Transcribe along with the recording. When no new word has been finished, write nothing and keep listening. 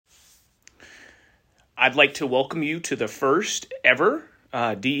I'd like to welcome you to the first ever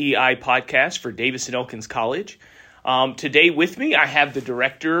DEI podcast for Davis and Elkins College. Today with me, I have the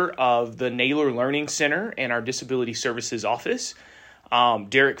director of the Naylor Learning Center and our Disability Services Office,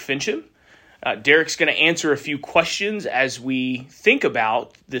 Derek Fincham. Derek's going to answer a few questions as we think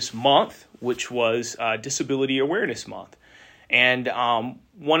about this month, which was Disability Awareness Month. And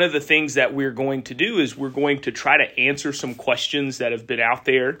one of the things that we're going to do is we're going to try to answer some questions that have been out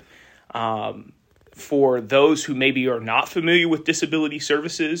there for those who maybe are not familiar with disability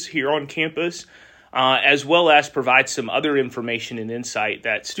services here on campus, as well as provide some other information and insight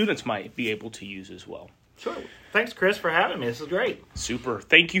that students might be able to use as well. Sure. Thanks, Chris, for having me. This is great. Super.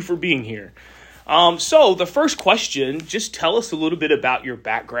 Thank you for being here. So the first question, just tell us a little bit about your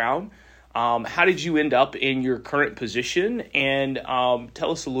background. How did you end up in your current position? And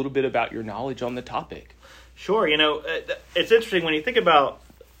tell us a little bit about your knowledge on the topic. Sure. It's interesting when you think about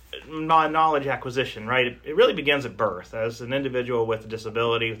knowledge acquisition, right? It really begins at birth. As an individual with a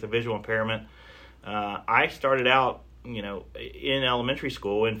disability, with a visual impairment, I started out, in elementary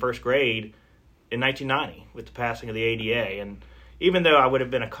school in first grade in 1990 with the passing of the ADA. And even though I would have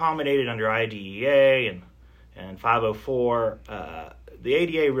been accommodated under IDEA and 504, the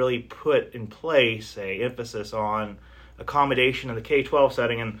ADA really put in place a emphasis on accommodation in the K-12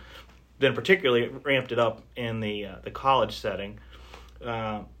 setting, and then particularly ramped it up in the college setting.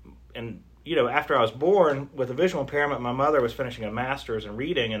 After I was born with a visual impairment, my mother was finishing a master's in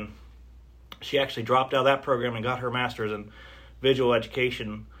reading, and she actually dropped out of that program and got her master's in visual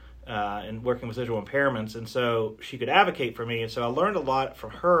education and working with visual impairments. And so she could advocate for me. And so I learned a lot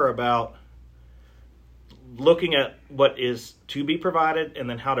from her about looking at what is to be provided and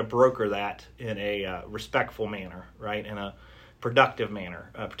then how to broker that in a respectful manner, right, in a productive manner,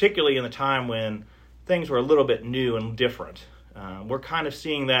 particularly in the time when things were a little bit new and different. We're kind of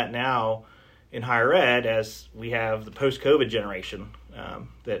seeing that now in higher ed as we have the post-COVID generation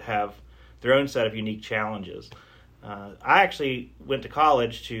that have their own set of unique challenges. I actually went to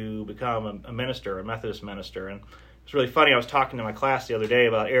college to become a minister, a Methodist minister, and it's really funny. I was talking to my class the other day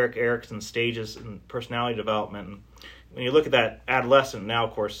about Erik Erikson's stages in personality development. And when you look at that adolescent now,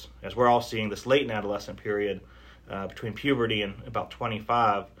 of course, as we're all seeing this latent adolescent period between puberty and about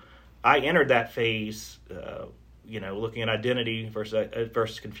 25, I entered that phase looking at identity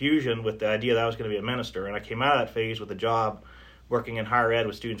versus confusion with the idea that I was going to be a minister. And I came out of that phase with a job working in higher ed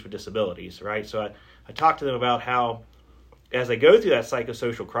with students with disabilities, right? So I talked to them about how as they go through that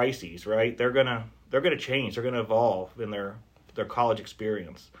psychosocial crises, right, they're going to change, they're going to evolve in their college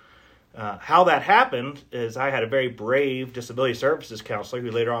experience. How that happened is I had a very brave disability services counselor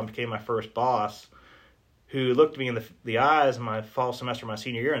who later on became my first boss, who looked me in the eyes in my fall semester of my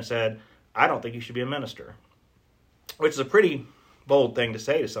senior year and said, "I don't think you should be a minister," which is a pretty bold thing to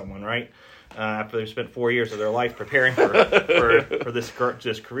say to someone, right? After they've spent 4 years of their life preparing for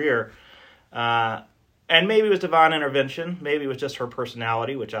this career. And maybe it was divine intervention. Maybe it was just her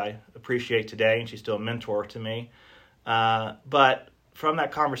personality, which I appreciate today, and she's still a mentor to me. But from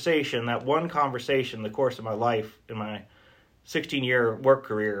that conversation, that one conversation, the course of my life in my 16-year work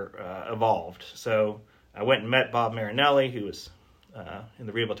career evolved. So I went and met Bob Marinelli, who was in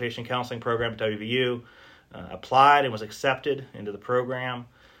the rehabilitation counseling program at WVU, applied and was accepted into the program.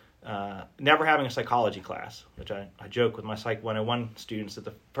 Never having a psychology class, which I joke with my Psych 101 students that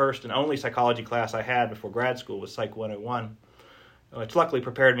the first and only psychology class I had before grad school was Psych 101, which luckily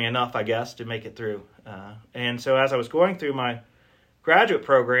prepared me enough, I guess, to make it through. And so as I was going through my graduate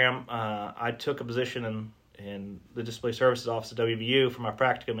program, I took a position in the Disability Services Office at WVU for my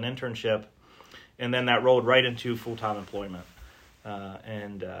practicum and internship, and then that rolled right into full-time employment.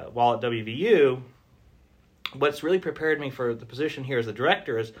 While at WVU, what's really prepared me for the position here as the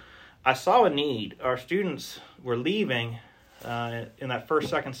director is I saw a need. Our students were leaving in that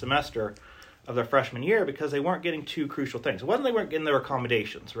second semester of their freshman year because they weren't getting two crucial things. It wasn't they weren't getting their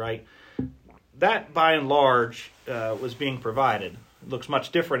accommodations, right? That, by and large, was being provided. It looks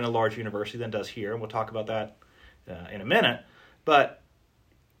much different in a large university than it does here, and we'll talk about that in a minute. But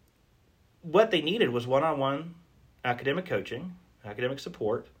what they needed was one-on-one academic coaching, academic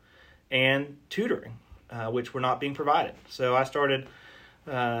support, and tutoring, which were not being provided. So I started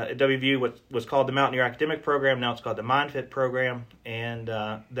at WVU what was called the Mountaineer Academic Program. Now it's called the MindFit Program. And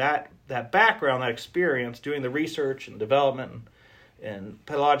that background, that experience, doing the research and development and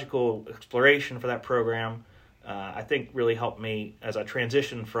pedagogical exploration for that program, I think really helped me as I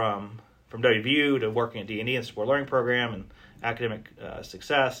transitioned from WVU to working at D&E and Support Learning Program and academic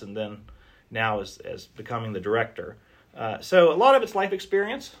success, and then now as becoming the director. So a lot of it's life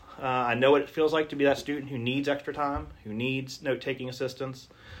experience. I know what it feels like to be that student who needs extra time, who needs note-taking assistance.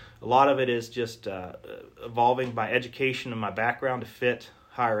 A lot of it is just evolving my education and my background to fit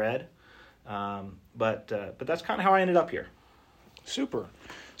higher ed. But that's kind of how I ended up here. Super.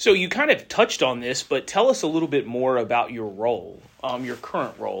 So you kind of touched on this, but tell us a little bit more about your role, your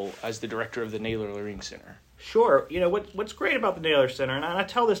current role as the director of the Naylor Learning Center. Sure. What's great about the Naylor Center, and I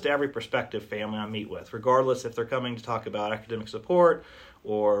tell this to every prospective family I meet with, regardless if they're coming to talk about academic support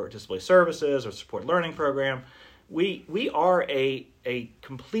or disability services or support learning program, we are a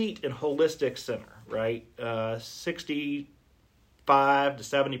complete and holistic center, right? 65 to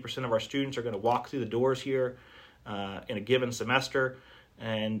 70% of our students are going to walk through the doors here in a given semester,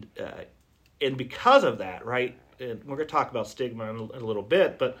 and because of that, right? And we're going to talk about stigma in a little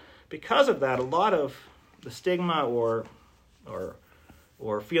bit, but because of that, a lot of the stigma or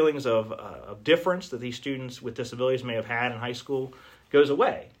feelings of difference that these students with disabilities may have had in high school goes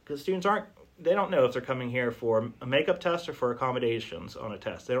away, because students they don't know if they're coming here for a makeup test or for accommodations on a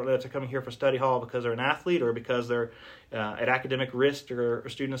test. They don't know if they're coming here for study hall because they're an athlete or because they're at academic risk or a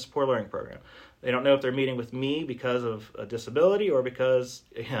student in a support learning program. They don't know if they're meeting with me because of a disability or because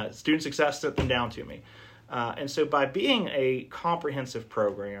student success sent them down to me. And so by being a comprehensive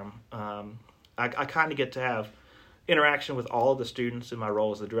program, I kind of get to have interaction with all of the students in my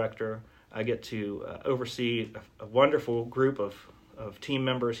role as the director. I get to oversee a wonderful group of team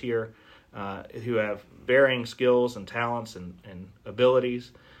members here who have varying skills and talents and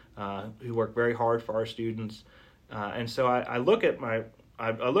abilities, who work very hard for our students. And so I look at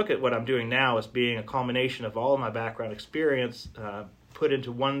what I'm doing now as being a combination of all of my background experience put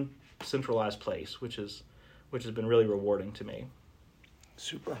into one centralized place, which has been really rewarding to me.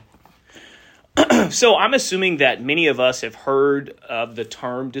 Super. So I'm assuming that many of us have heard of the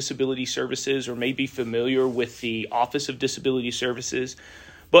term disability services or may be familiar with the Office of Disability Services.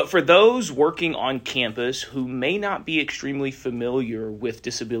 But for those working on campus who may not be extremely familiar with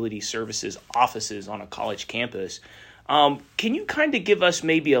disability services offices on a college campus, can you kind of give us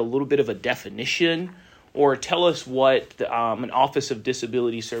maybe a little bit of a definition or tell us what an Office of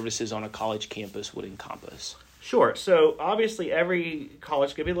Disability Services on a college campus would encompass? Sure. So obviously every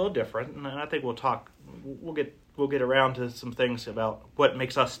college could be a little different, and I think we'll get around to some things about what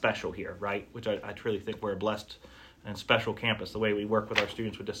makes us special here, right? Which I truly think we're a blessed and special campus, the way we work with our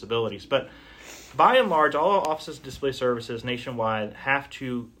students with disabilities. But by and large, all offices of disability services nationwide have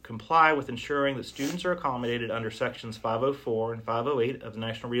to comply with ensuring that students are accommodated under sections 504 and 508 of the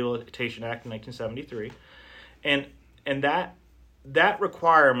National Rehabilitation Act of 1973. And that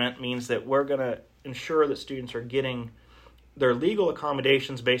requirement means that we're going to ensure that students are getting their legal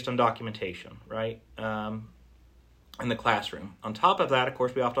accommodations based on documentation, right, in the classroom. On top of that, of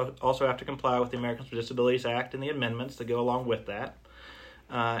course, we also have to comply with the Americans with Disabilities Act and the amendments that go along with that.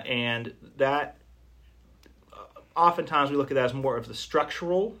 And that, oftentimes we look at that as more of the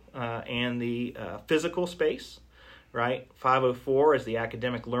structural and the physical space, right? 504 is the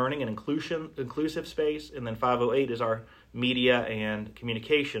academic learning and inclusive space, and then 508 is our media and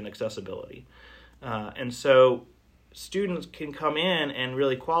communication accessibility. And so students can come in and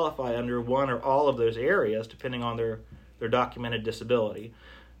really qualify under one or all of those areas depending on their documented disability.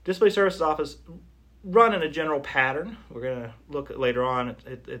 Disability Services Office run in a general pattern. We're going to look at later on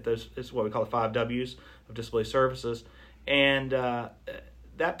at those. It's what we call the 5 W's of disability services. And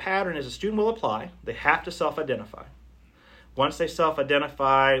that pattern is a student will apply. They have to self-identify. Once they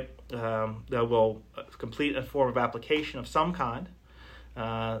self-identify, they will complete a form of application of some kind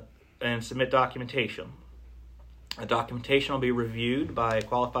and submit documentation. A documentation will be reviewed by a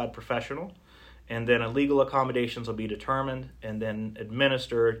qualified professional, and then a legal accommodations will be determined and then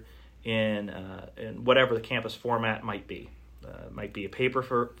administered in whatever the campus format might be. It might be a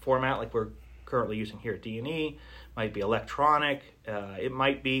paper format like we're currently using here at D&E, might be electronic, it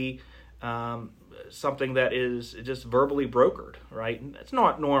might be something that is just verbally brokered, right? It's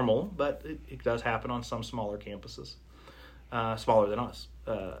not normal, but it does happen on some smaller campuses, smaller than us.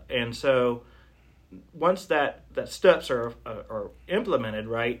 And so once that steps are implemented,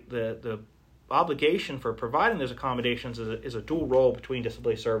 right, the obligation for providing those accommodations is a dual role between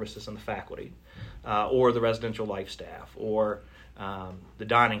disability services and the faculty, or the residential life staff, or the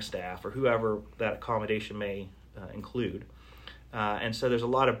dining staff, or whoever that accommodation may include. And so there's a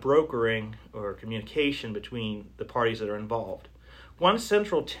lot of brokering or communication between the parties that are involved. One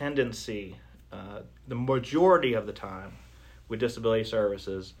central tendency, the majority of the time with disability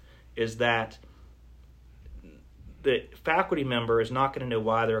services, is that the faculty member is not going to know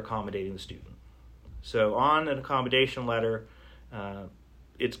why they're accommodating the student. So on an accommodation letter,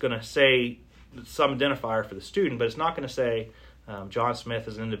 it's going to say some identifier for the student, but it's not going to say John Smith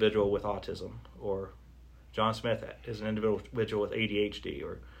is an individual with autism, or John Smith is an individual with ADHD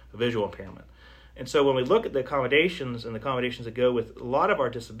or a visual impairment. And so when we look at the accommodations and the accommodations that go with a lot of our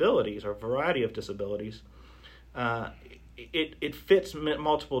disabilities, or a variety of disabilities, it fits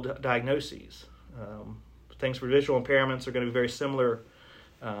multiple diagnoses. Things for visual impairments are going to be very similar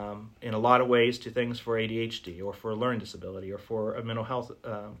in a lot of ways to things for ADHD or for a learning disability or for a mental health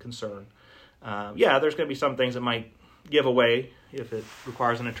concern. There's going to be some things that might give away if it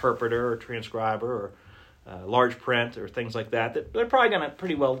requires an interpreter or transcriber or large print or things like that they're probably going to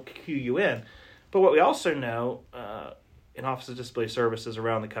pretty well cue you in. But what we also know in Office of Disability Services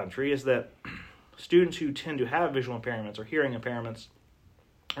around the country is that students who tend to have visual impairments or hearing impairments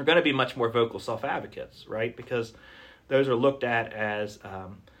are going to be much more vocal self-advocates, right? Because those are looked at as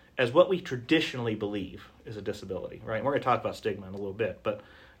what we traditionally believe is a disability, right? And we're going to talk about stigma in a little bit, but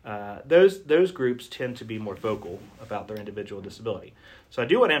those groups tend to be more vocal about their individual disability. So I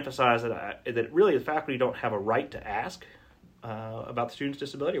do want to emphasize that really the faculty don't have a right to ask about the student's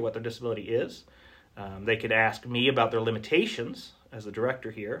disability or what their disability is. They could ask me about their limitations as the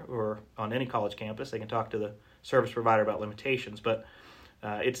director here, or on any college campus. They can talk to the service provider about limitations, but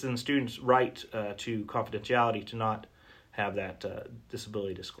it's in the student's right to confidentiality to not have that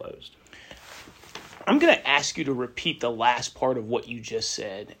disability disclosed. I'm going to ask you to repeat the last part of what you just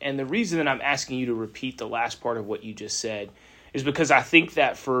said. And the reason that I'm asking you to repeat the last part of what you just said is because I think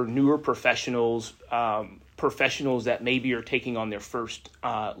that for newer professionals, professionals that maybe are taking on their first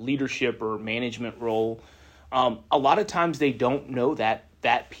leadership or management role, a lot of times they don't know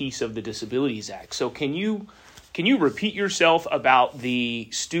that piece of the Disabilities Act. So can you repeat yourself about the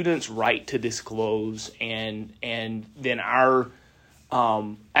student's right to disclose and then our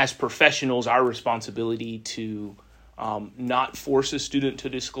as professionals, our responsibility to not force a student to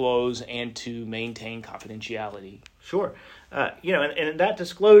disclose and to maintain confidentiality? Sure. And that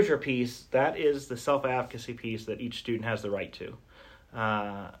disclosure piece, that is the self-advocacy piece that each student has the right to.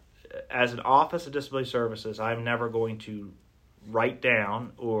 As an Office of Disability Services, I'm never going to write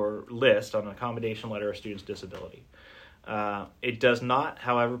down or list on an accommodation letter a student's disability. It does not,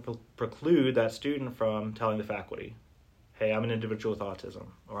 however, preclude that student from telling the faculty, hey, I'm an individual with autism,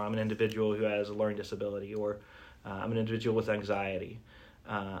 or I'm an individual who has a learning disability, or I'm an individual with anxiety.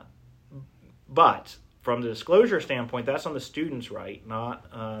 But from the disclosure standpoint, that's on the student's right, not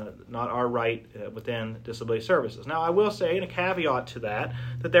our right within disability services. Now, I will say, in a caveat to that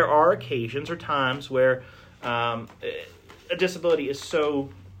there are occasions or times where a disability is so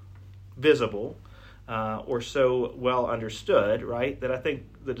visible or so well understood, right, that I think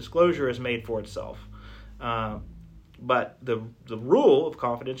the disclosure is made for itself. But the rule of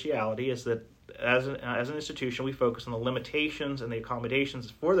confidentiality is that as an institution, we focus on the limitations and the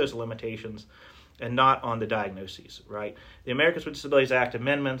accommodations for those limitations and not on the diagnoses, right? The Americans with Disabilities Act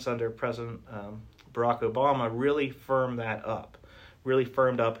amendments under President Barack Obama really firmed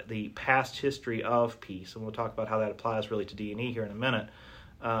up the past history of peace, and we'll talk about how that applies really to D&E here in a minute,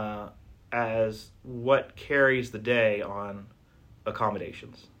 as what carries the day on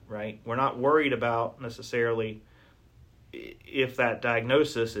accommodations, right? We're not worried about necessarily if that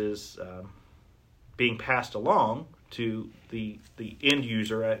diagnosis is being passed along to the end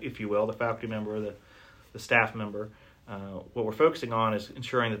user, if you will, the faculty member or the staff member. What we're focusing on is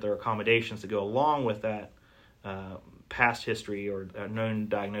ensuring that there are accommodations that go along with that past history or known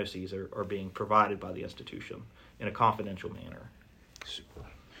diagnoses are being provided by the institution in a confidential manner. Super.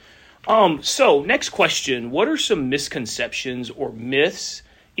 So next question, what are some misconceptions or myths,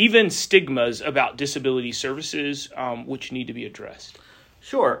 even stigmas about disability services which need to be addressed?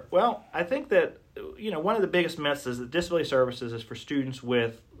 Sure. Well, I think that one of the biggest myths is that disability services is for students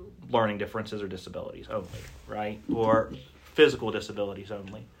with learning differences or disabilities only, right? Or physical disabilities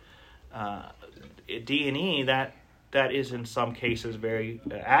only. At D&E, that is in some cases very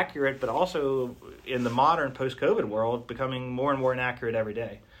accurate, but also in the modern post-COVID world becoming more and more inaccurate every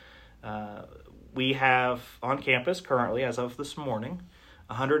day. We have on campus currently, as of this morning,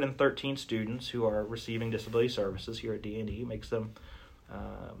 113 students who are receiving disability services here at D&E. Makes them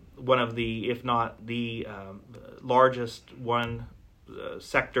one of the, if not the largest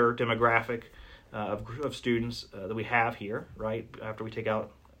sector demographic of students that we have here, right, after we take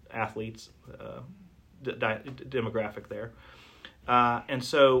out athletes demographic there. And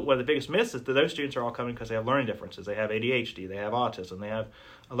so one of the biggest myths is that those students are all coming because they have learning differences. They have ADHD, they have autism, they have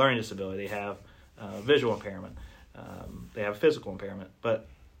a learning disability, they have visual impairment, they have physical impairment. But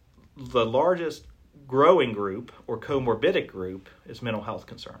the largest growing group or comorbidic group is mental health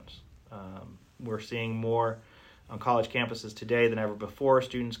concerns. We're seeing more on college campuses today than ever before.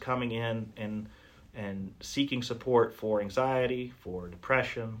 Students coming in and seeking support for anxiety, for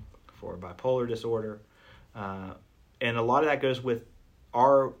depression, for bipolar disorder, and a lot of that goes with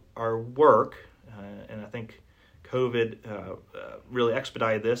our work, and I think COVID really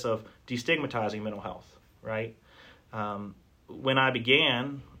expedited this, of destigmatizing mental health, right? When I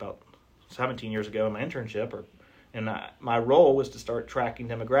began about 17 years ago in my internship, my role was to start tracking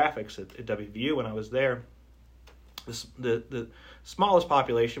demographics at WVU when I was there. The smallest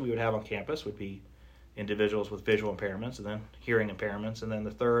population we would have on campus would be individuals with visual impairments, and then hearing impairments, and then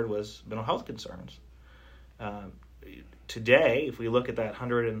the third was mental health concerns. Today, if we look at that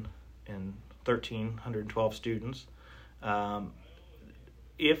 112 students,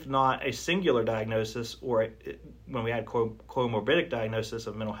 if not a singular diagnosis, or when we had comorbidic diagnosis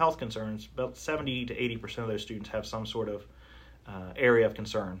of mental health concerns, about 70 to 80% of those students have some sort of area of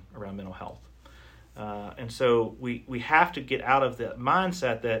concern around mental health. And so we have to get out of the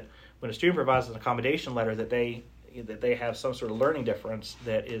mindset that when a student provides an accommodation letter that they have some sort of learning difference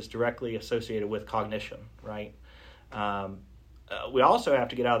that is directly associated with cognition, right? We also have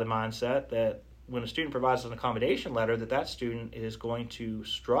to get out of the mindset that when a student provides an accommodation letter, that student is going to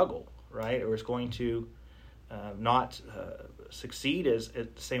struggle, right, or is going to not succeed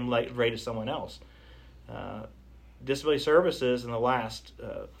at the same rate as someone else. Disability Services in the last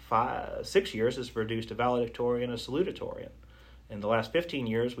 6 years has produced a valedictorian and a salutatorian. In the last 15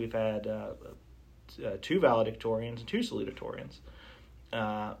 years, we've had 2 valedictorians and 2 salutatorians.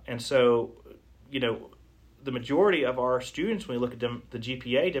 And so, the majority of our students, when we look at the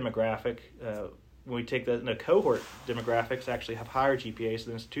GPA demographic, when we take the cohort demographics, actually have higher GPAs than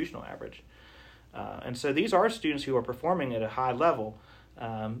the institutional average. And so these are students who are performing at a high level,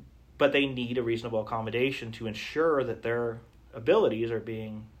 but they need a reasonable accommodation to ensure that their abilities are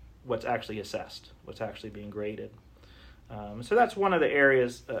being what's actually assessed, what's actually being graded. So that's one of the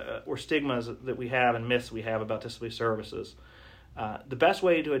areas or stigmas that we have and myths we have about disability services. The best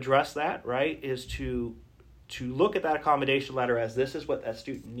way to address that, right, is to look at that accommodation letter as this is what that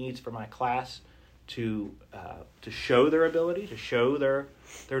student needs for my class to show their ability, to show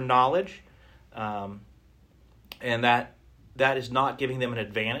their knowledge, and that is not giving them an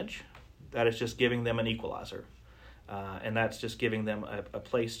advantage. That is just giving them an equalizer, and that's just giving them a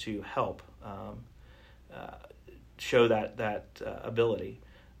place to help show that ability.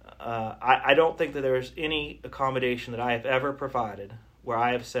 I don't think that there's any accommodation that I have ever provided where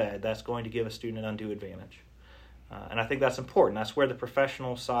I have said that's going to give a student an undue advantage. And I think that's important. That's where the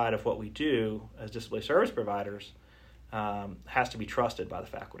professional side of what we do as disability service providers has to be trusted by the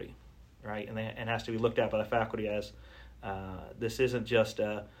faculty, right? And has to be looked at by the faculty as this isn't just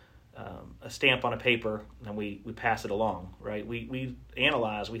a stamp on a paper and we pass it along, right? We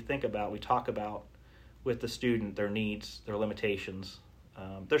analyze, we think about, we talk about with the student their needs, their limitations,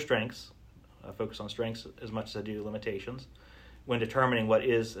 their strengths. I focus on strengths as much as I do limitations when determining what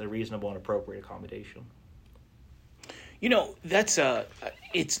is a reasonable and appropriate accommodation. That's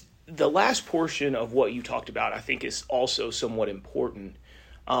it's the last portion of what you talked about, I think, is also somewhat important.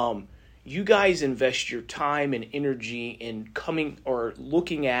 You guys invest your time and energy in coming or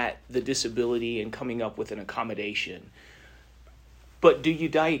looking at the disability and coming up with an accommodation. But do you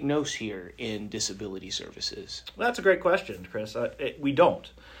diagnose here in disability services? Well, that's a great question, Chris. We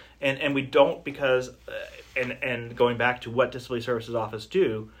don't. And we don't because, and going back to what Disability Services Office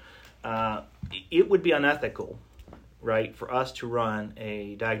do, it would be unethical, right, for us to run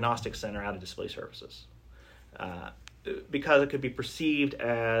a diagnostic center out of disability services, because it could be perceived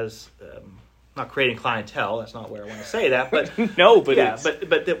as not creating clientele. That's not where I want to say that, but no, but yeah,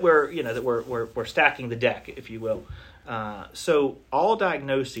 but that we're stacking the deck, if you will. So all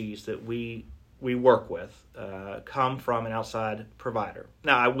diagnoses that we work with come from an outside provider.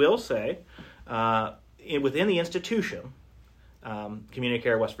 Now, I will say, within the institution, Community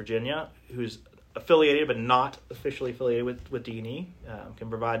Care West Virginia, who's affiliated but not officially affiliated with D&E, can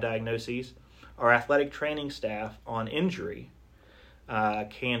provide diagnoses. Our athletic training staff on injury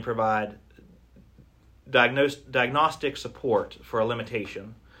can provide diagnostic support for a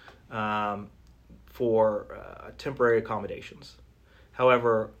limitation for temporary accommodations.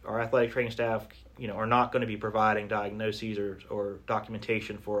 However, our athletic training staff, are not going to be providing diagnoses or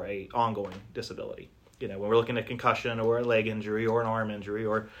documentation for a ongoing disability. When we're looking at concussion or a leg injury or an arm injury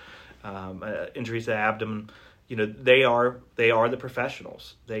or injuries to the abdomen, they are the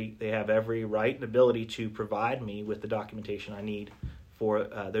professionals. They have every right and ability to provide me with the documentation I need for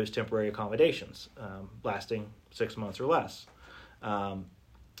those temporary accommodations, lasting 6 months or less.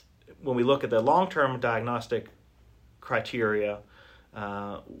 When we look at the long-term diagnostic criteria,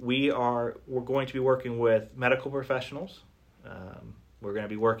 We're going to be working with medical professionals. We're going to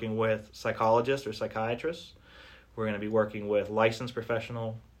be working with psychologists or psychiatrists. We're going to be working with licensed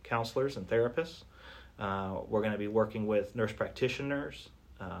professional counselors and therapists. We're going to be working with nurse practitioners,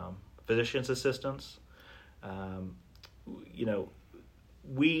 physician's assistants.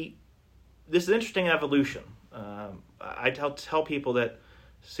 This is an interesting evolution. I tell people that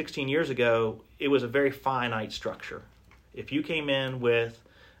 16 years ago, it was a very finite structure. If you came in with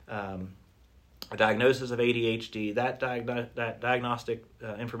a diagnosis of ADHD, that diagnostic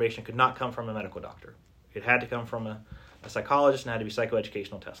information could not come from a medical doctor. It had to come from a psychologist and had to be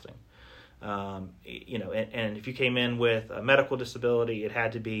psychoeducational testing. And if you came in with a medical disability, it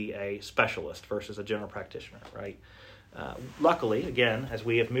had to be a specialist versus a general practitioner, right? Luckily, again, as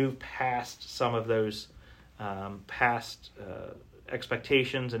we have moved past some of those past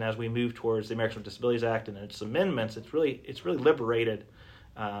expectations, and as we move towards the Americans with Disabilities Act and its amendments, it's really liberated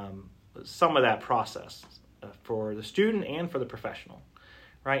some of that process for the student and for the professional.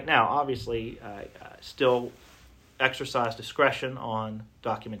 Right now, obviously, still exercise discretion on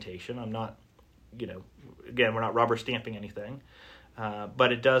documentation. I'm not, again, we're not rubber stamping anything,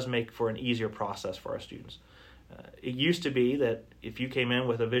 but it does make for an easier process for our students. It used to be that if you came in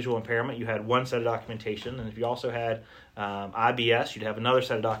with a visual impairment, you had one set of documentation, and if you also had IBS, you'd have another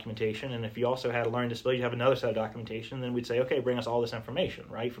set of documentation, and if you also had a learning disability, you'd have another set of documentation, and then we'd say, okay, bring us all this information,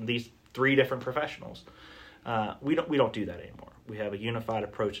 right, from these 3 different professionals. We don't do that anymore. We have a unified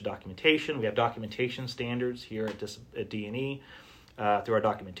approach to documentation. We have documentation standards here at D&E through our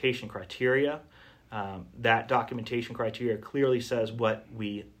documentation criteria. That documentation criteria clearly says what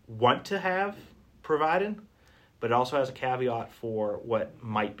we want to have provided, but it also has a caveat for what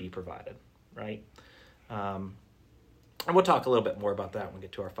might be provided, right? And we'll talk a little bit more about that when we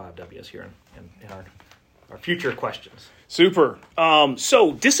get to our 5 Ws here in our future questions. Super.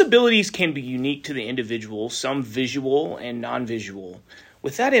 So disabilities can be unique to the individual, some visual and non-visual.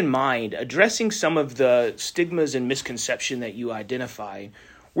 With that in mind, addressing some of the stigmas and misconception that you identify,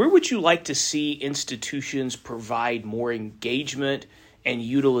 where would you like to see institutions provide more engagement and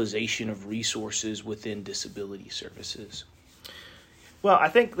utilization of resources within disability services? Well, I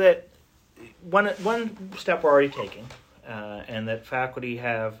think that one step we're already taking, and that faculty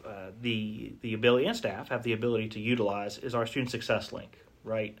have the ability, and staff have the ability to utilize, is our Student Success Link,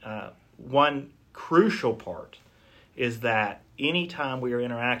 right? One crucial part is that anytime we are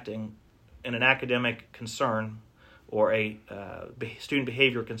interacting in an academic concern or a student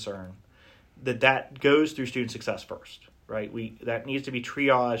behavior concern, that goes through Student Success first, right? That needs to be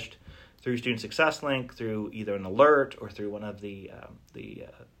triaged through Student Success Link, through either an alert or through one of the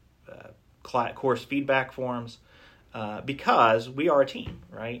course feedback forms, because we are a team,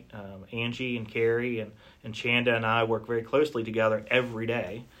 right? Angie and Carrie and Chanda and I work very closely together every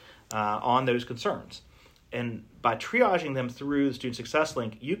day on those concerns. And by triaging them through the Student Success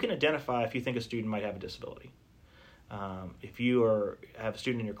Link, you can identify if you think a student might have a disability. If you have a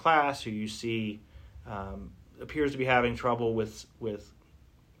student in your class who you see appears to be having trouble with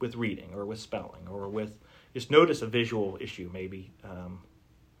reading or with spelling or with just notice a visual issue, maybe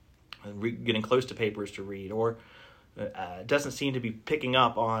getting close to papers to read, or doesn't seem to be picking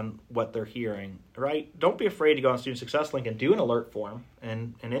up on what they're hearing, right? Don't be afraid to go on Student Success Link and do an alert form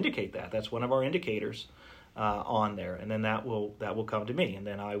and indicate that. That's one of our indicators on there, and then that will come to me, and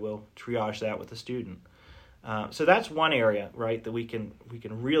then I will triage that with the student. So that's one area, right, that we can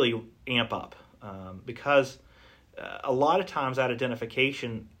really amp up, because a lot of times that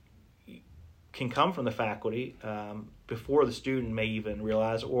identification can come from the faculty before the student may even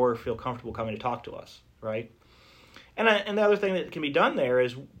realize or feel comfortable coming to talk to us, right? And the other thing that can be done there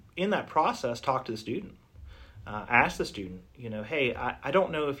is, in that process, talk to the student. Ask the student, hey, I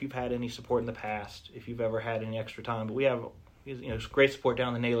don't know if you've had any support in the past, if you've ever had any extra time, but we have great support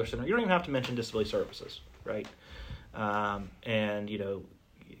down the Naylor Center. You don't even have to mention disability services, right? And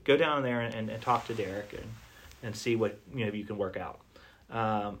go down there and talk to Derek and see what you can work out.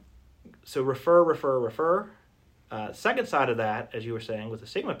 So refer. Second side of that, as you were saying, with the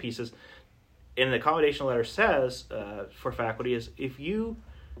stigma pieces, in the accommodation letter says for faculty is, if you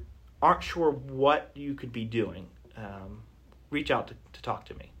aren't sure what you could be doing, reach out to talk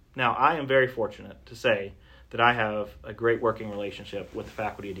to me. Now, I am very fortunate to say that I have a great working relationship with the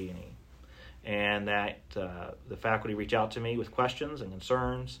faculty at D&E, and that the faculty reach out to me with questions and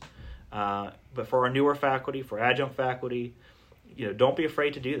concerns. But for our newer faculty, for adjunct faculty, don't be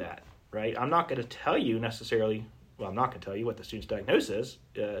afraid to do that, right? I'm not going to tell you necessarily, I'm not going to tell you what the student's diagnosis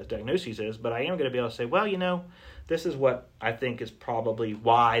is, but I am going to be able to say, well, this is what I think is probably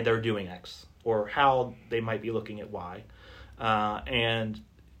why they're doing X, or how they might be looking at Y. and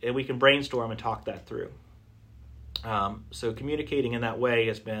we can brainstorm and talk that through. So communicating in that way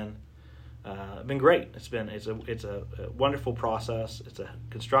has been great. It's a wonderful process. It's a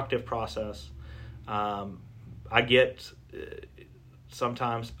constructive process. I get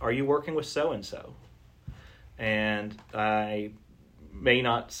sometimes, are you working with so and so? And I may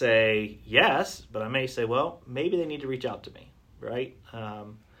not say yes, but I may say, well, maybe they need to reach out to me, right?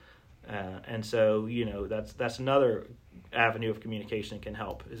 And so, that's another avenue of communication that can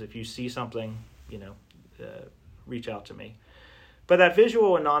help, is if you see something, reach out to me. But that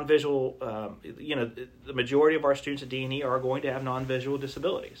visual and non-visual, the majority of our students at D&E are going to have non-visual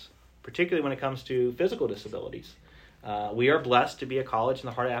disabilities, particularly when it comes to physical disabilities. We are blessed to be a college in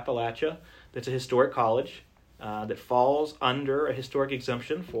the heart of Appalachia that's a historic college that falls under a historic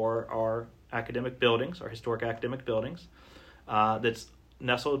exemption for our academic buildings, our historic academic buildings, that's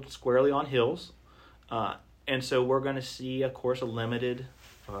nestled squarely on hills. And so we're going to see, of course, a limited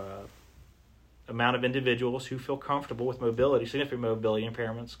amount of individuals who feel comfortable with significant mobility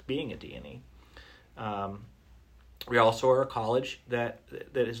impairments being at D&E. We also are a college that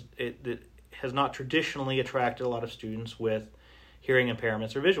has not traditionally attracted a lot of students with hearing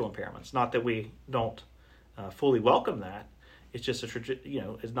impairments or visual impairments. Not that we don't fully welcome that. It's just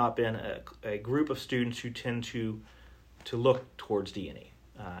it's not been a group of students who tend to look towards D&E.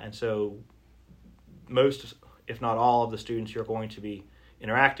 And so most, if not all, of the students you're going to be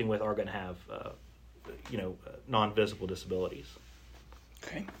interacting with are going to have non-visible disabilities.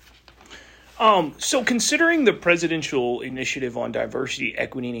 Okay. So considering the presidential initiative on diversity,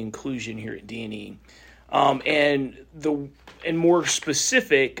 equity, and inclusion here at D&E, and more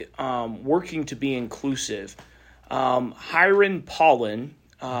specific, working to be inclusive, Hiram Paulin,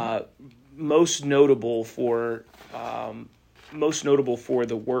 most notable for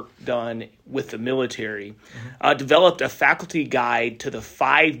the work done with the military, developed a faculty guide to the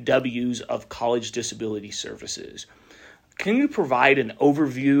 5 W's of college disability services. Can you provide an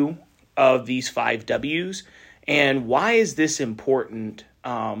overview of these 5 W's, and why is this important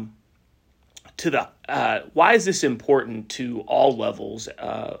to all levels,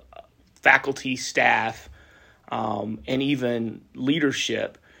 faculty, staff, and even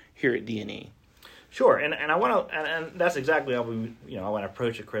leadership here at D&E? Sure, and I want to, and that's exactly how I want to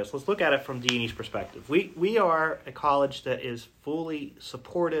approach it, Chris. Let's look at it from D&E's perspective. We are a college that is fully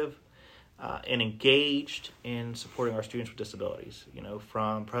supportive and engaged in supporting our students with disabilities.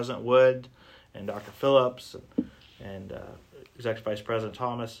 From President Wood and Dr. Phillips and Executive Vice President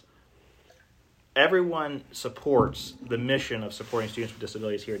Thomas, everyone supports the mission of supporting students with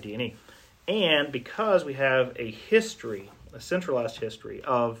disabilities here at D&E. And because we have a centralized history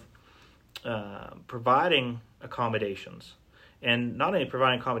of providing accommodations, and not only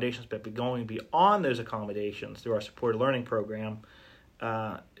providing accommodations, but going beyond those accommodations through our supported learning program,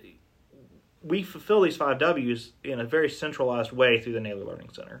 we fulfill these 5 W's in a very centralized way through the Naylor Learning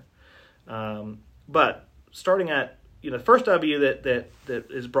Center. But starting at the first W that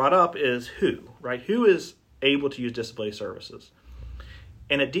is brought up is who, right? Who is able to use disability services?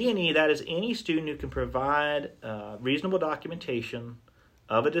 And at D&E, that is any student who can provide reasonable documentation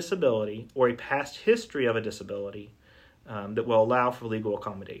of a disability or a past history of a disability that will allow for legal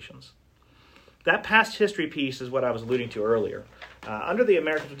accommodations. That past history piece is what I was alluding to earlier. Under the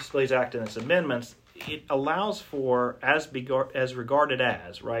Americans with Disabilities Act and its amendments, it allows for as regarded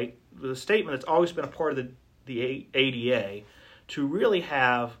as, right, the statement that's always been a part of the ADA to really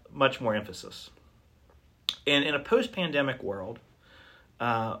have much more emphasis. And in a post-pandemic world,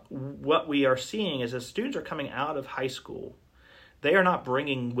 what we are seeing is as students are coming out of high school, they are not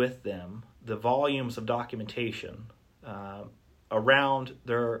bringing with them the volumes of documentation around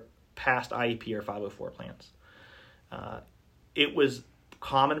their past IEP or 504 plans. It was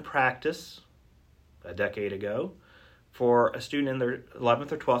common practice a decade ago for a student in their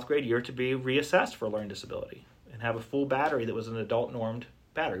 11th or 12th grade year to be reassessed for a learning disability and have a full battery that was an adult normed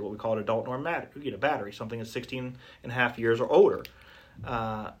battery, what we call an adult normed battery, something that's 16 and a half years or older.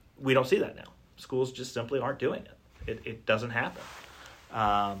 We don't see that now. Schools just simply aren't doing it. It doesn't happen.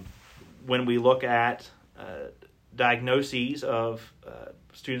 When we look at diagnoses of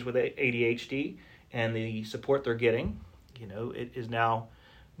students with ADHD and the support they're getting, it is now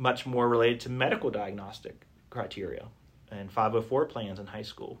much more related to medical diagnostic criteria and 504 plans in high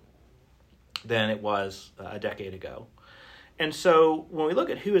school than it was a decade ago. And so when we look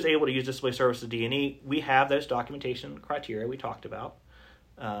at who is able to use disability services at D&E, we have those documentation criteria we talked about.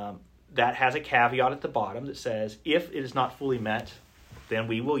 That has a caveat at the bottom that says if it is not fully met, then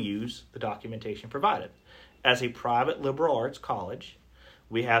we will use the documentation provided. As a private liberal arts college,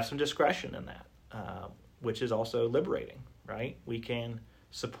 we have some discretion in that, which is also liberating, right? We can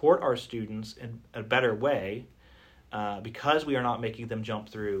support our students in a better way because we are not making them jump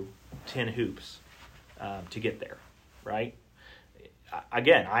through 10 hoops to get there, right?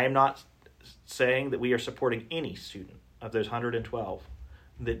 Again, I am not saying that we are supporting any student of those 112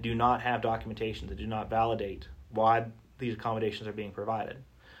 that do not have documentation, that do not validate why these accommodations are being provided.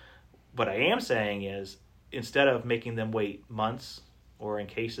 What I am saying is, instead of making them wait months, or in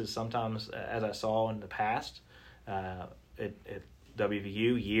cases sometimes, as I saw in the past, at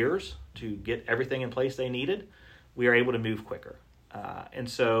WVU, years to get everything in place they needed, we are able to move quicker. And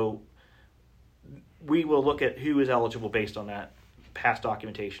so we will look at who is eligible based on that past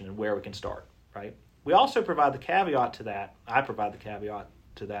documentation and where we can start, right? We also provide the caveat to that, I provide the caveat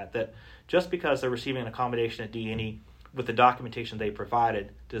to that, that just because they're receiving an accommodation at D&E with the documentation they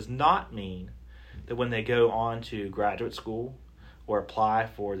provided does not mean that when they go on to graduate school or apply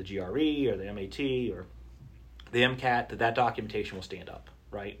for the GRE or the MAT or the MCAT, that documentation will stand up,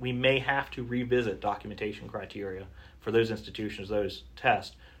 right? We may have to revisit documentation criteria for those institutions, those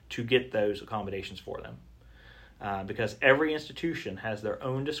tests, to get those accommodations for them. Because every institution has their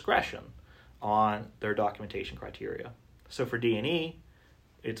own discretion on their documentation criteria. So for D&E,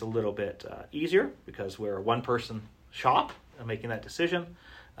 it's a little bit easier because we're a one-person shop making that decision,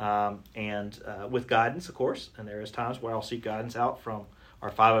 and with guidance, of course. And there is times where I'll seek guidance out from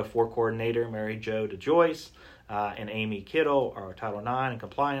our 504 coordinator, Mary Jo DeJoyce, and Amy Kittle, our Title IX and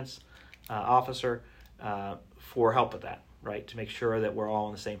compliance officer, for help with that, right, to make sure that we're all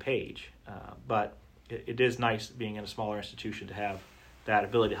on the same page. But it is nice being in a smaller institution to have that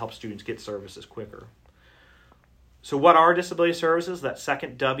ability to help students get services quicker. So what are disability services, that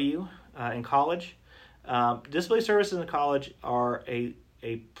second W in college? Disability services in college are a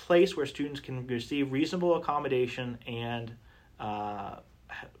place where students can receive reasonable accommodation and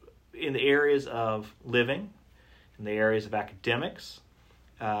in the areas of living, in the areas of academics,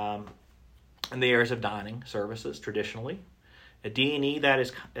 in the areas of dining services traditionally. At D&E, that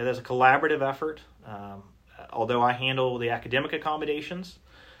is a collaborative effort. Although I handle the academic accommodations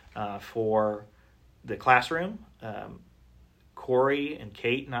for the classroom, Corey and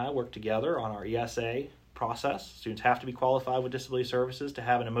Kate and I work together on our ESA process. Students have to be qualified with disability services to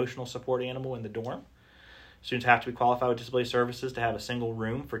have an emotional support animal in the dorm. Students have to be qualified with disability services to have a single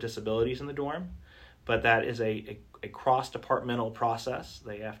room for disabilities in the dorm. But that is a cross-departmental process.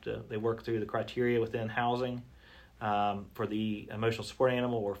 They work through the criteria within housing for the emotional support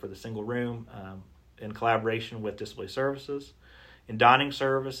animal or for the single room in collaboration with disability services. In dining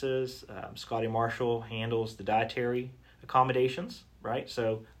services, Scotty Marshall handles the dietary accommodations, right?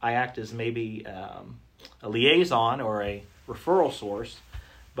 So I act as maybe a liaison or a referral source,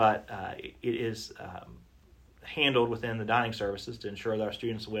 but it is handled within the dining services to ensure that our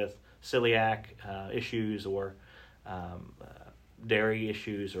students with celiac issues or dairy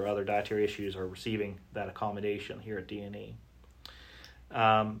issues or other dietary issues are receiving that accommodation here at D&E.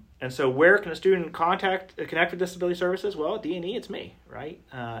 And so where can a student connect with disability services? Well, at D&E, it's me, right?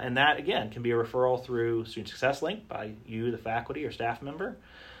 And that, again, can be a referral through Student Success Link by you, the faculty or staff member.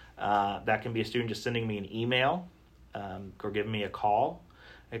 That can be a student just sending me an email or giving me a call.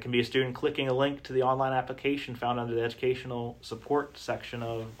 It can be a student clicking a link to the online application found under the educational support section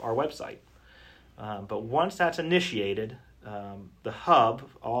of our website. But once that's initiated, the hub,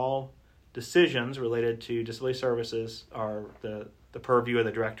 all decisions related to disability services are the purview of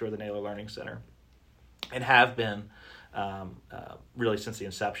the director of the Naylor Learning Center and have been really since the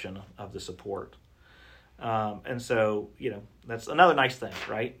inception of the support. And so, that's another nice thing,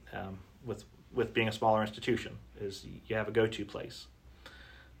 right? With being a smaller institution is you have a go-to place.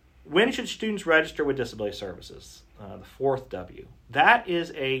 When should students register with disability services? The fourth W. That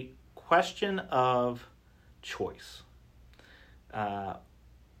is a question of choice.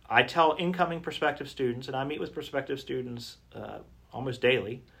 I tell incoming prospective students, and I meet with prospective students almost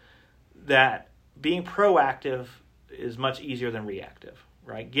daily, that being proactive is much easier than reactive,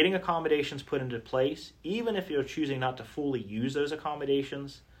 right? Getting accommodations put into place, even if you're choosing not to fully use those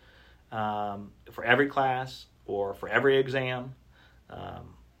accommodations for every class or for every exam,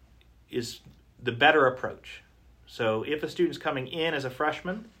 is the better approach. So if a student's coming in as a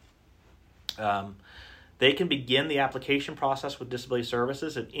freshman, they can begin the application process with disability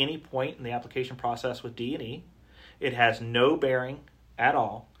services at any point in the application process with D&E. It has no bearing at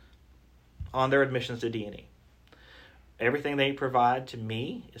all on their admissions to D&E. Everything they provide to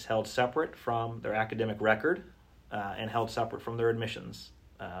me is held separate from their academic record and held separate from their admissions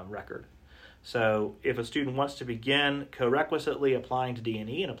record. So if a student wants to begin co-requisitely applying to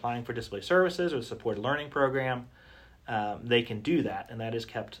D&E and applying for disability services or the supported learning program, they can do that, and that is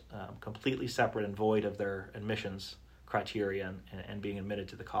kept completely separate and void of their admissions criteria and being admitted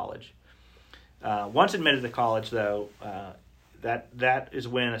to the college. Once admitted to college, though, that is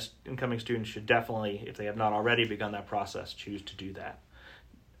when an incoming student should definitely, if they have not already begun that process, choose to do that.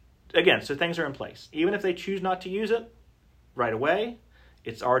 Again, so things are in place. Even if they choose not to use it right away,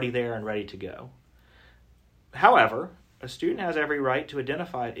 it's already there and ready to go. However, a student has every right to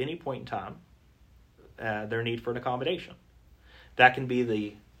identify at any point in time their need for an accommodation. That can be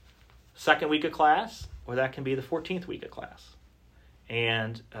the second week of class, or that can be the 14th week of class.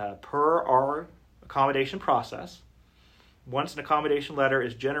 And per our accommodation process, once an accommodation letter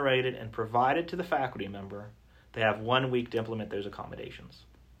is generated and provided to the faculty member, they have 1 week to implement those accommodations.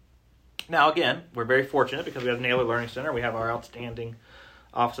 Now, again, we're very fortunate because we have the Naylor Learning Center. We have our outstanding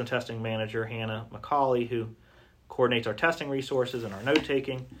Office and Testing Manager, Hannah McCauley, who coordinates our testing resources and our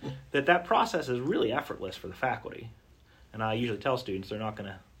note-taking, that process is really effortless for the faculty. And I usually tell students they're not going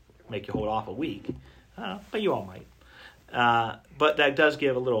to make you hold off a week, but you all might. But that does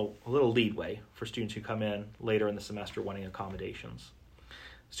give a little leadway for students who come in later in the semester wanting accommodations.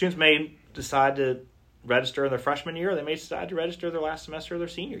 Students may decide to register in their freshman year, or they may decide to register their last semester of their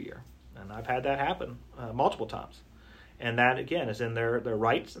senior year. And I've had that happen multiple times. And that, again, is in their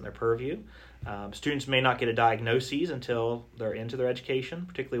rights and their purview. Students may not get a diagnosis until they're into their education,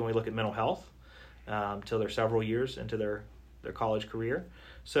 particularly when we look at mental health, until they're several years into their college career.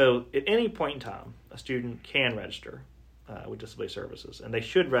 So at any point in time, a student can register with disability services, and they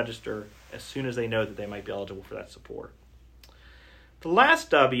should register as soon as they know that they might be eligible for that support. The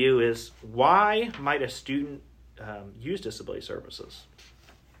last W is, why might a student use disability services?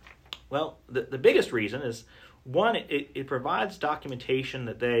 Well, the biggest reason is, one, it provides documentation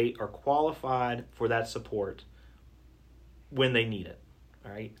that they are qualified for that support when they need it.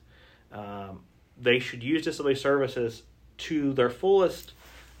 All right, they should use disability services to their fullest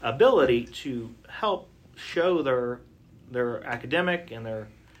ability to help show their academic and their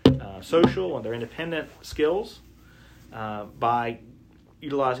social and their independent skills by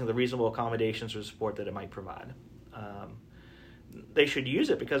utilizing the reasonable accommodations or support that it might provide. They should use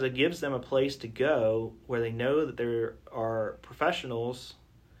it because it gives them a place to go where they know that there are professionals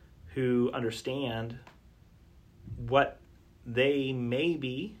who understand what they may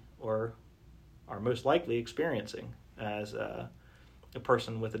be or are most likely experiencing as a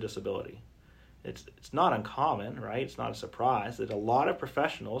person with a disability. It's not uncommon, right? It's not a surprise that a lot of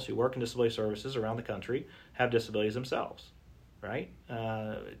professionals who work in disability services around the country have disabilities themselves, right?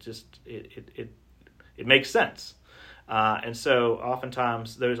 It makes sense. And so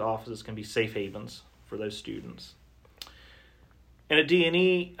oftentimes those offices can be safe havens for those students. And at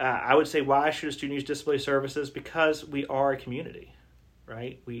D&E, I would say, why should a student use disability services? Because we are a community,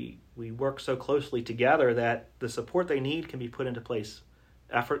 right? We work so closely together that the support they need can be put into place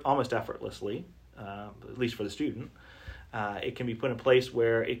almost effortlessly, at least for the student. It can be put in place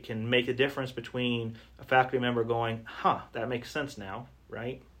where it can make a difference between a faculty member going, that makes sense now,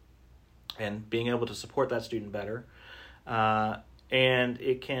 right? And being able to support that student better. And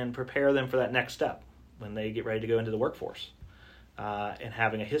it can prepare them for that next step when they get ready to go into the workforce. And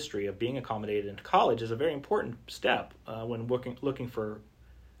having a history of being accommodated into college is a very important step when looking for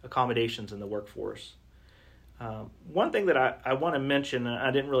accommodations in the workforce. One thing that I want to mention, and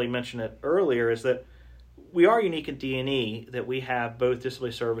I didn't really mention it earlier, is that we are unique at D&E that we have both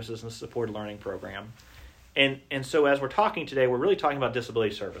disability services and a supported learning program. And so as we're talking today, we're really talking about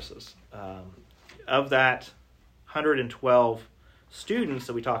disability services. Of that 112 students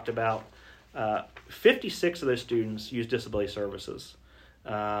that we talked about, 56 of those students use disability services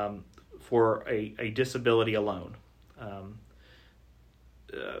for a disability alone.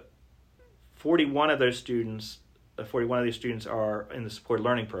 41 of these students are in the supported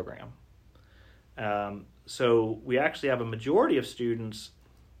learning program. So we actually have a majority of students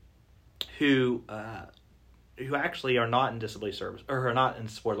who actually are not in disability service or are not in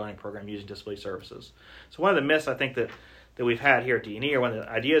the supported learning program using disability services. So one of the myths I think that we've had here at D&E, or one of the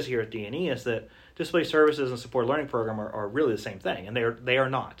ideas here at D&E, is that disability services and supported learning program are really the same thing, and they are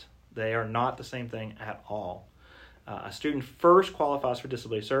not. They are not the same thing at all. A student first qualifies for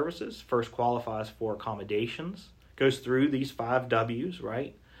disability services, first qualifies for accommodations, goes through these 5 W's,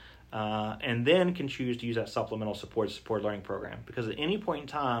 right? And then can choose to use that supplemental support learning program, because at any point in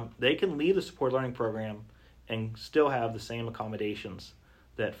time, they can leave the support learning program and still have the same accommodations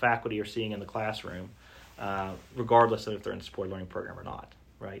that faculty are seeing in the classroom, regardless of if they're in the support learning program or not,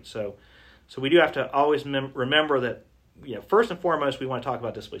 right? So we do have to always remember that, first and foremost, we want to talk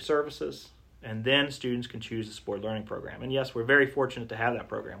about disability services, and then students can choose the support learning program. And yes, we're very fortunate to have that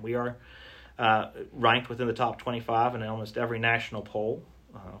program. We are ranked within the top 25 in almost every national poll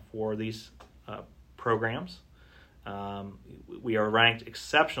for these programs. We are ranked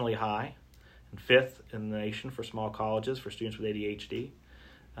exceptionally high, and 5th in the nation for small colleges for students with ADHD.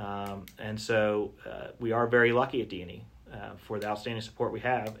 And so we are very lucky at D&E for the outstanding support we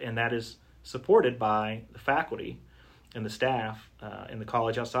have, and that is supported by the faculty and the staff in the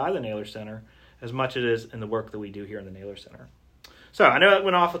college outside of the Naylor Center as much as it is in the work that we do here in the Naylor Center. So I know it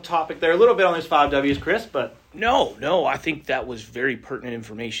went off the topic there a little bit on those 5 W's, Chris, but... No, I think that was very pertinent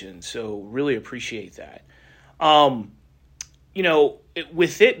information, so really appreciate that.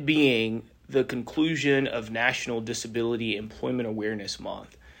 With it being the conclusion of National Disability Employment Awareness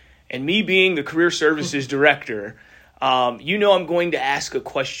Month, and me being the Career Services Director, I'm going to ask a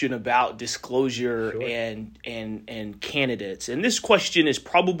question about disclosure. Sure. and candidates. And this question is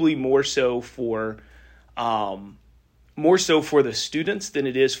probably more so for the students than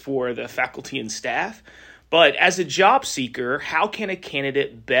it is for the faculty and staff. But as a job seeker, how can a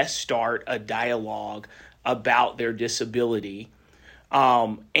candidate best start a dialogue about their disability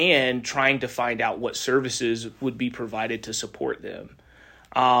and trying to find out what services would be provided to support them?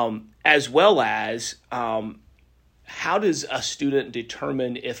 As well as how does a student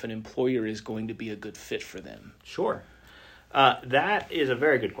determine if an employer is going to be a good fit for them? Sure. That is a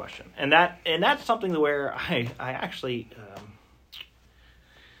very good question. And that's something where I actually,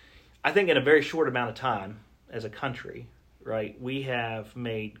 I think in a very short amount of time as a country, right, we have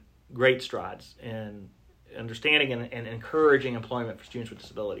made great strides in understanding and encouraging employment for students with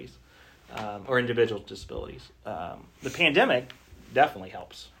disabilities or individuals with disabilities. The pandemic definitely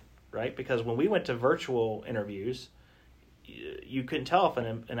helps, right? Because when we went to virtual interviews, you couldn't tell if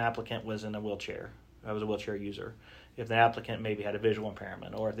an applicant was in a wheelchair, was a wheelchair user, if the applicant maybe had a visual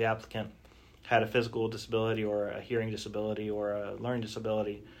impairment, or if the applicant had a physical disability or a hearing disability or a learning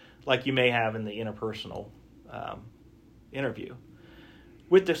disability, like you may have in the interpersonal interview.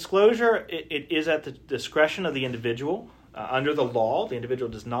 With disclosure, it is at the discretion of the individual. Under the law, the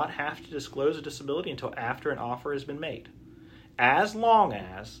individual does not have to disclose a disability until after an offer has been made, as long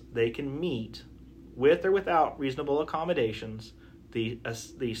as they can meet, with or without reasonable accommodations, the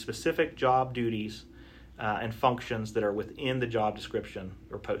specific job duties and functions that are within the job description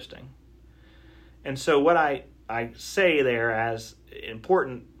or posting. And so what I say there as an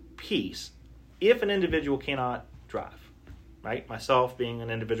important piece, if an individual cannot drive, right, myself being an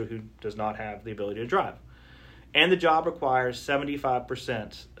individual who does not have the ability to drive, and the job requires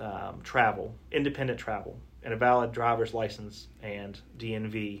 75% travel, independent travel, and a valid driver's license and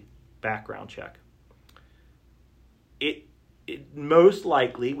DNV background check, it most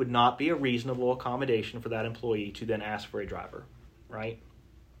likely would not be a reasonable accommodation for that employee to then ask for a driver, right?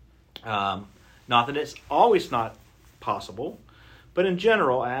 Not that it's always not possible, but in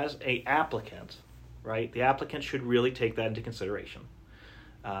general, as an applicant, right, the applicant should really take that into consideration,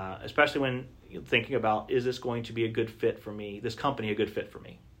 especially when thinking about, is this going to be a good fit for me, this company a good fit for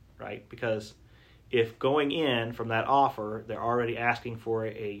me, right? Because if going in from that offer, they're already asking for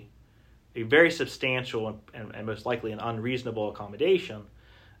a very substantial and most likely an unreasonable accommodation,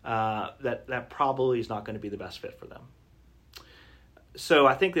 that probably is not going to be the best fit for them. So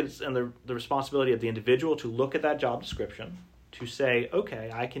I think that it's in the responsibility of the individual to look at that job description, to say, okay,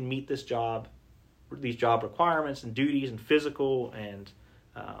 I can meet these job requirements and duties and physical and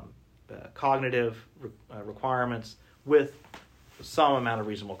cognitive requirements with some amount of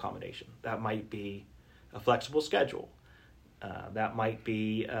reasonable accommodation. That might be a flexible schedule. That might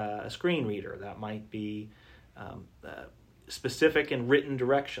be a screen reader. That might be specific and written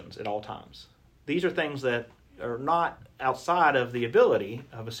directions at all times. These are things that are not outside of the ability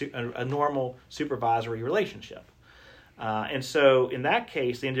of a normal supervisory relationship. And so in that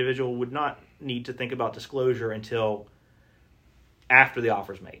case, the individual would not need to think about disclosure until after the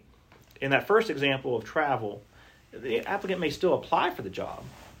offer is made. In that first example of travel, the applicant may still apply for the job,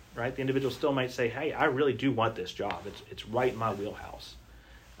 right? The individual still might say, hey, I really do want this job. It's right in my wheelhouse.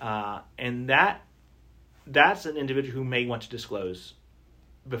 And that's an individual who may want to disclose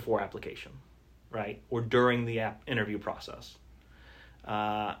before application, right? Or during the interview process.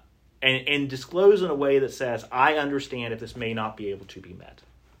 And disclose in a way that says, I understand if this may not be able to be met,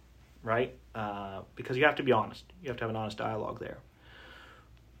 right? Because you have to be honest. You have to have an honest dialogue there.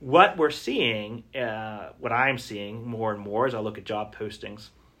 What we're seeing, what I'm seeing more and more as I look at job postings,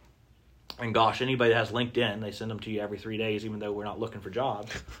 and gosh, anybody that has LinkedIn, they send them to you every 3 days, even though we're not looking for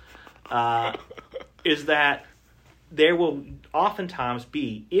jobs, is that there will oftentimes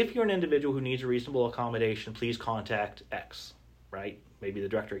be, if you're an individual who needs a reasonable accommodation, please contact X, right? Maybe the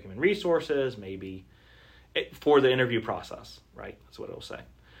Director of Human Resources, maybe for the interview process, right? That's what it'll say.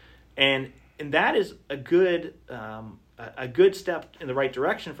 And that is a good a good step in the right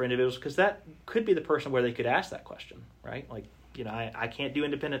direction for individuals, because that could be the person where they could ask that question, right? Like, I can't do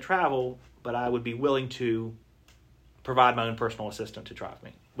independent travel, but I would be willing to provide my own personal assistant to drive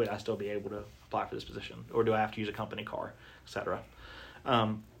me. Would I still be able to apply for this position? Or do I have to use a company car, et cetera?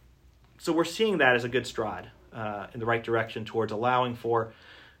 So we're seeing that as a good stride in the right direction towards allowing for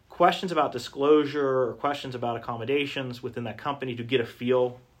questions about disclosure or questions about accommodations within that company to get a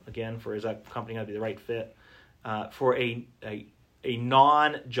feel, again, for is that company going to be the right fit for a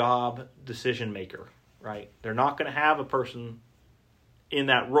non-job decision maker, right? They're not going to have a person in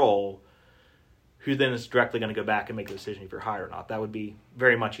that role who then is directly going to go back and make the decision if you're hired or not. That would be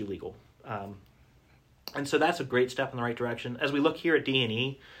very much illegal. And so that's a great step in the right direction. As we look here at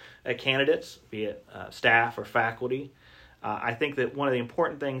D&E, at candidates, be it staff or faculty, I think that one of the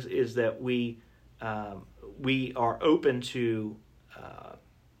important things is that we are open to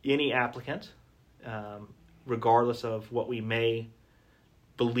any applicant, regardless of what we may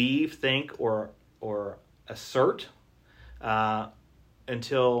believe, think, or assert,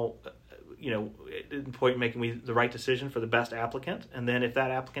 until at the point making the right decision for the best applicant. And then if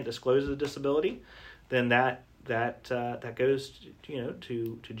that applicant discloses a disability, then that goes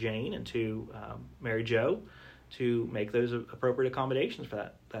to Jane and to Mary Jo to make those appropriate accommodations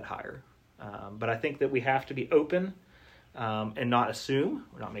for that hire. But I think that we have to be open and not assume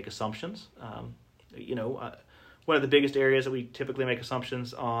or not make assumptions. One of the biggest areas that we typically make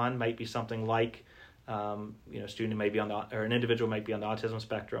assumptions on might be something like a student may be or an individual might be on the autism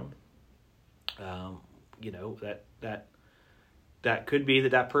spectrum. That could be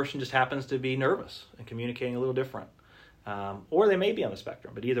that person just happens to be nervous and communicating a little different. Or they may be on the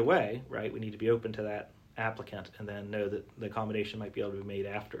spectrum, but either way, right, we need to be open to that applicant and then know that the accommodation might be able to be made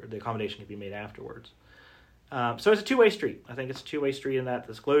can be made afterwards. So it's a two-way street. I think it's a two-way street in that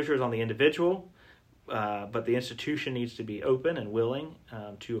disclosure is on the individual, but the institution needs to be open and willing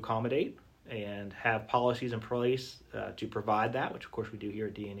to accommodate and have policies in place to provide that, which of course we do here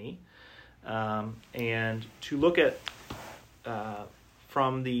at D&E. And to look at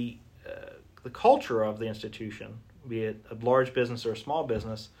from the culture of the institution, be it a large business or a small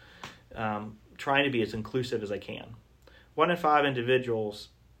business, trying to be as inclusive as I can. 1 in 5 individuals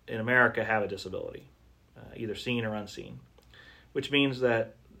in America have a disability, either seen or unseen, which means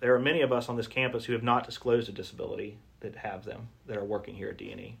that there are many of us on this campus who have not disclosed a disability that have them, that are working here at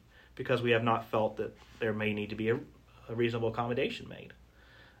D&E, because we have not felt that there may need to be a reasonable accommodation made.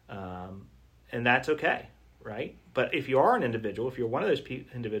 And that's okay, right? But if you are an individual, if you're one of those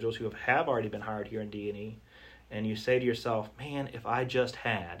individuals who have already been hired here in D&E, and you say to yourself, man, if I just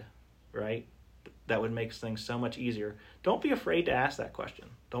had, right, that would make things so much easier. Don't be afraid to ask that question.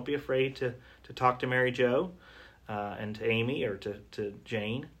 Don't be afraid to talk to Mary Jo and to Amy or to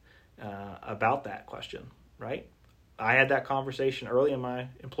Jane about that question, right? I had that conversation early in my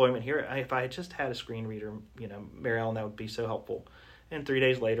employment here. If I had just had a screen reader, Mary Ellen, that would be so helpful. And 3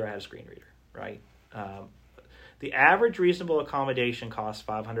 days later, I had a screen reader, right? The average reasonable accommodation costs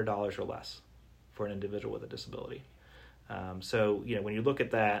 $500 or less for an individual with a disability. So, when you look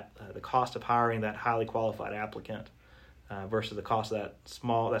at that, the cost of hiring that highly qualified applicant versus the cost of that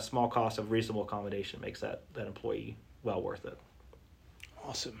small cost of reasonable accommodation makes that employee well worth it.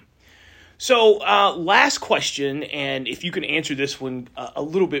 Awesome. So, last question, and if you can answer this one a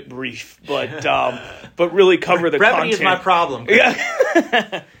little bit brief, but really cover the brevity content. Is my problem.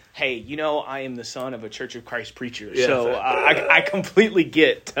 Yeah. Hey, I am the son of a Church of Christ preacher, so I completely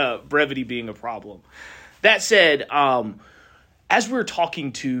get brevity being a problem. That said, as we're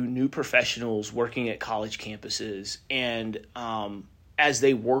talking to new professionals working at college campuses, and as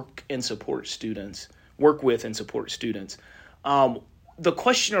they work with and support students, the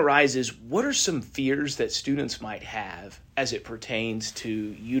question arises, what are some fears that students might have as it pertains to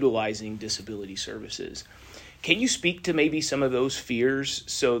utilizing disability services? Can you speak to maybe some of those fears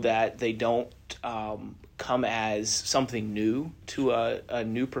so that they don't come as something new to a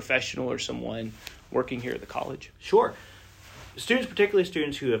new professional or someone working here at the college? Sure. Students, particularly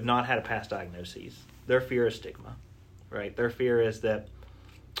students who have not had a past diagnosis, their fear is stigma, right? Their fear is that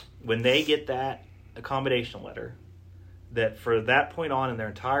when they get that accommodation letter, that for that point on in their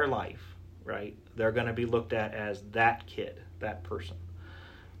entire life, right, they're going to be looked at as that kid, that person.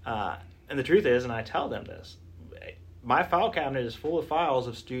 And the truth is, and I tell them this, my file cabinet is full of files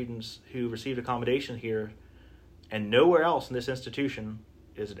of students who received accommodation here, and nowhere else in this institution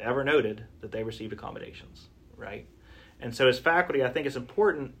is it ever noted that they received accommodations, right? And so as faculty, I think it's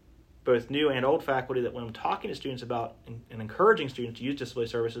important, both new and old faculty, that when I'm talking to students about and encouraging students to use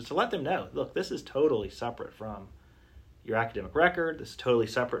disability services, to let them know, look, this is totally separate from your academic record. This is totally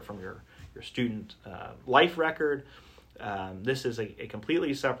separate from your student life record. This is a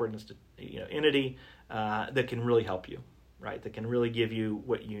completely separate entity that can really help you, right? That can really give you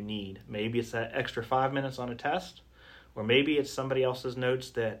what you need. Maybe it's that extra 5 minutes on a test, or maybe it's somebody else's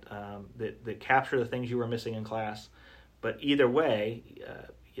notes that capture the things you were missing in class. But either way,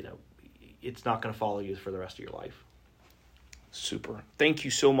 it's not going to follow you for the rest of your life. Super. Thank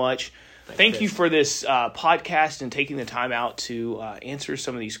you so much. Thanks, Thank you for this podcast and taking the time out to answer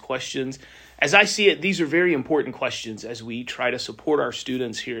some of these questions. As I see it, these are very important questions as we try to support our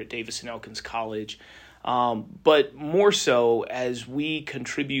students here at Davis and Elkins College, but more so as we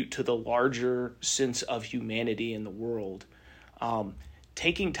contribute to the larger sense of humanity in the world.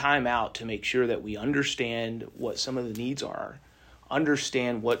 Taking time out to make sure that we understand what some of the needs are,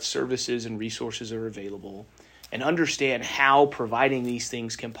 understand what services and resources are available, and understand how providing these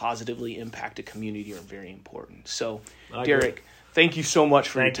things can positively impact a community are very important. So, Derek, thank you so much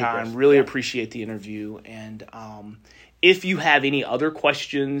for your time. Chris. Really appreciate the interview. And if you have any other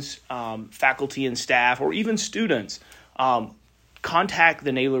questions, faculty and staff, or even students, contact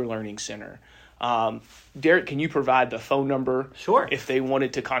the Naylor Learning Center. Derek, can you provide the phone number? Sure. If they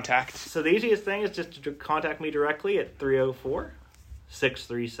wanted to contact? So the easiest thing is just to contact me directly at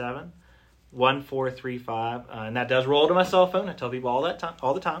 304-637-1435, and that does roll to my cell phone. I tell people all the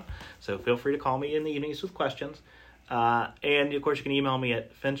time. So feel free to call me in the evenings with questions. And of course, you can email me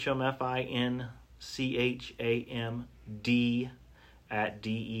at Fincham, FINCHAMD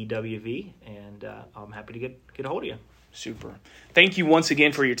 @DEWV, and I'm happy to get a hold of you. Super. Thank you once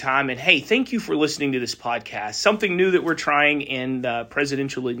again for your time. And hey, thank you for listening to this podcast. Something new that we're trying in the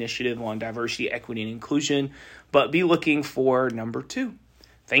Presidential Initiative on Diversity, Equity, and Inclusion, but be looking for number 2.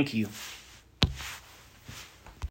 Thank you.